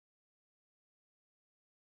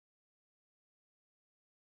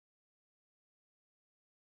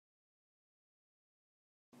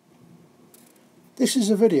This is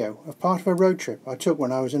a video of part of a road trip I took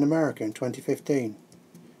when I was in America in 2015.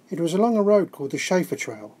 It was along a road called the Shafer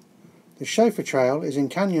Trail. The Shafer Trail is in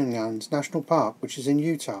Canyonlands National Park, which is in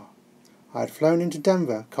Utah. I had flown into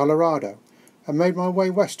Denver, Colorado, and made my way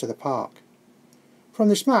west to the park. From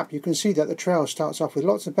this map you can see that the trail starts off with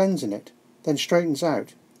lots of bends in it, then straightens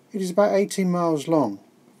out. It is about 18 miles long.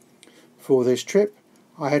 For this trip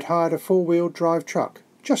I had hired a four-wheel drive truck,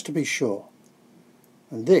 just to be sure.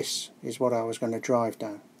 And this is what I was going to drive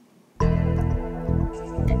down.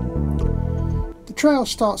 The trail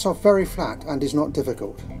starts off very flat and is not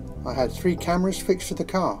difficult. I had 3 cameras fixed to the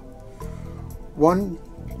car, one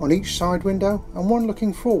on each side window and one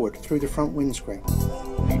looking forward through the front windscreen.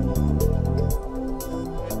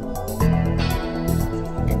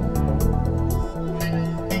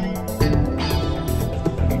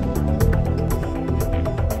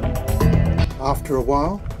 After a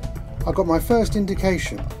while, I got my first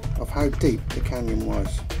indication of how deep the canyon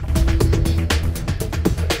was.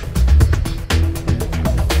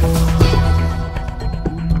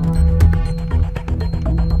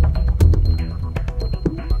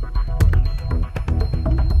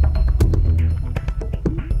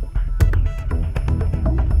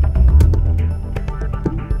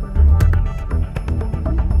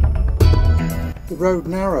 The road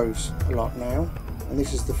narrows a lot now, and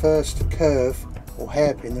this is the first curve or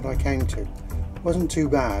hairpin that I came to. Wasn't too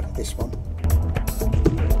bad, this one.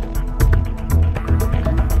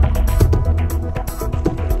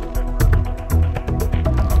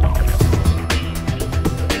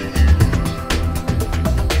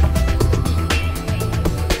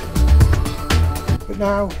 But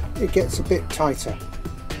now it gets a bit tighter.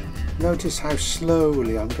 Notice how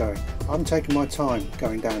slowly I'm going. I'm taking my time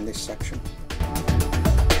going down this section.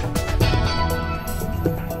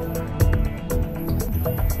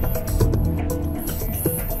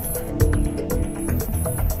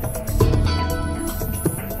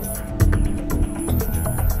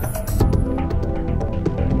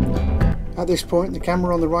 At this point, the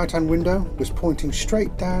camera on the right hand window was pointing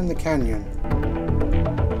straight down the canyon.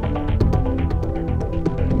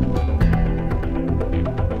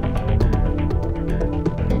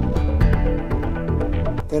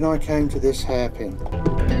 Then I came to this hairpin.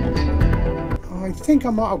 I think I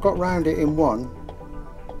might have got round it in one,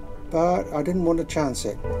 but I didn't want to chance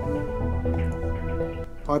it.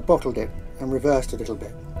 I bottled it and reversed a little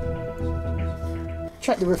bit.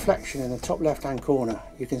 Check the reflection in the top left hand corner.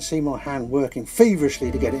 You can see my hand working feverishly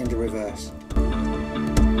to get it into reverse.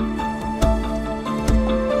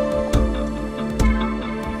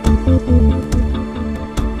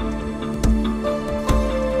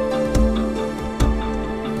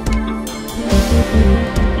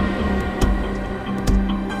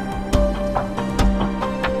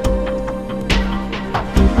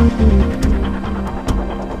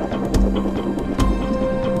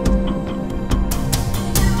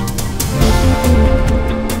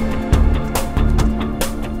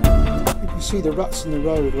 See the ruts in the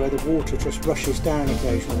road where the water just rushes down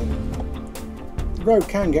occasionally. The road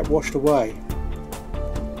can get washed away.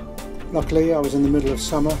 Luckily I was in the middle of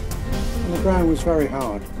summer and the ground was very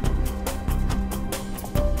hard.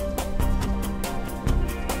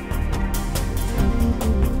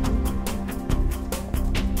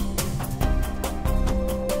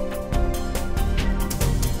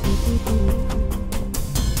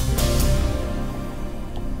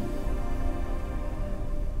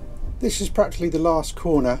 This is practically the last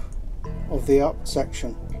corner of the up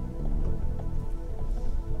section.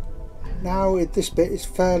 Now this bit is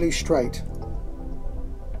fairly straight.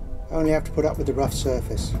 I only have to put up with the rough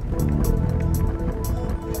surface.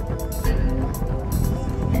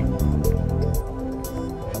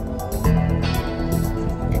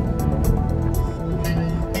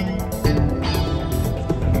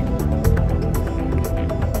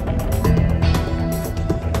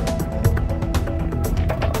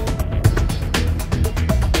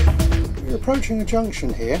 Approaching a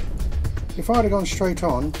junction here. If I'd have gone straight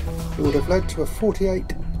on, it would have led to a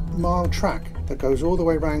 48-mile track that goes all the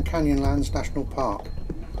way around Canyonlands National Park.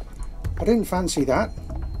 I didn't fancy that,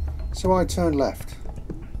 so I turned left.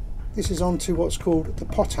 This is onto what's called the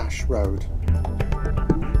Potash Road.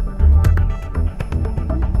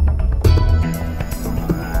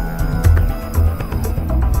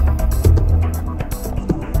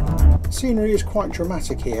 The scenery is quite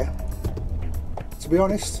dramatic here. To be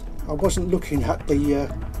honest, I wasn't looking at the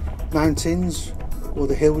mountains or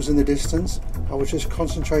the hills in the distance. I was just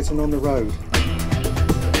concentrating on the road.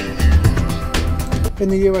 In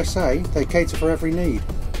the USA, they cater for every need.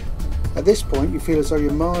 At this point you feel as though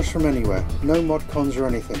you're miles from anywhere, no mod cons or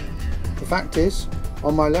anything. The fact is,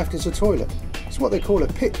 on my left is a toilet. It's what they call a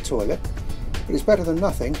pit toilet, but it's better than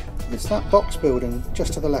nothing. It's that box building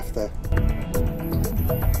just to the left there.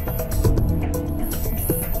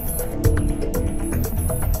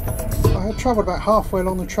 I had travelled about halfway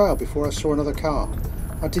along the trail before I saw another car.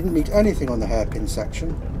 I didn't meet anything on the hairpin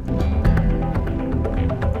section.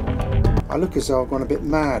 I look as though I've gone a bit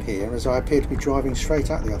mad here, as I appear to be driving straight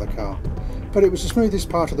at the other car, but it was the smoothest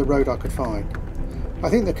part of the road I could find. I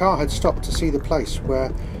think the car had stopped to see the place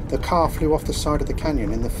where the car flew off the side of the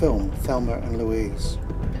canyon in the film Thelma and Louise.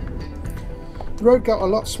 The road got a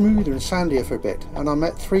lot smoother and sandier for a bit, and I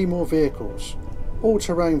met 3 more vehicles,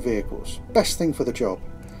 all-terrain vehicles, best thing for the job.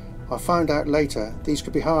 I found out later these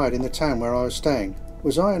could be hired in the town where I was staying.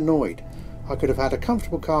 Was I annoyed? I could have had a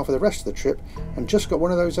comfortable car for the rest of the trip and just got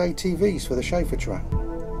one of those ATVs for the Shafer Trail.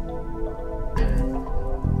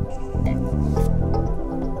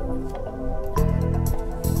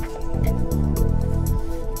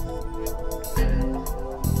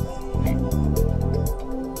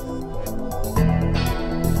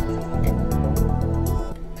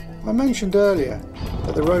 I mentioned earlier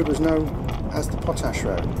that the road was known as the Potash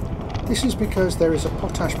Road. This is because there is a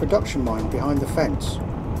potash production mine behind the fence.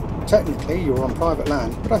 Technically you're on private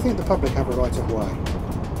land, but I think the public have a right of way.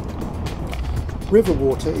 River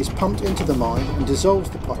water is pumped into the mine and dissolves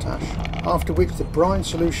the potash, after which the brine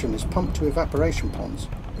solution is pumped to evaporation ponds,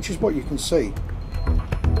 which is what you can see.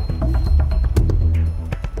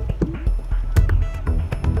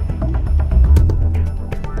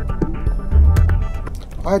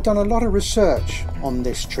 I had done a lot of research on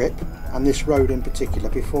this trip and this road in particular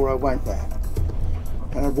before I went there,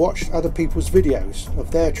 and I'd watched other people's videos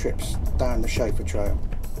of their trips down the Shafer Trail.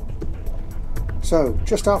 So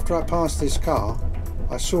just after I passed this car,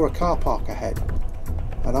 I saw a car park ahead,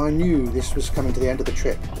 and I knew this was coming to the end of the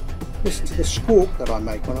trip. Listen to the squawk that I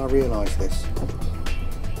make when I realise this.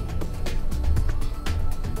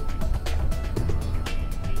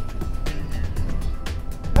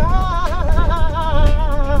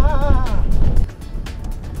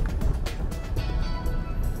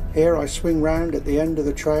 Here I swing round at the end of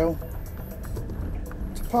the trail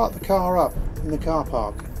to park the car up in the car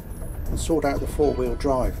park and sort out the 4-wheel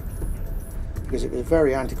drive, because it was a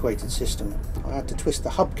very antiquated system. I had to twist the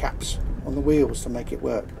hubcaps on the wheels to make it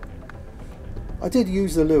work. I did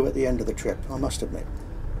use the loo at the end of the trip, I must admit,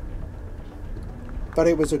 but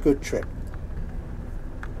it was a good trip.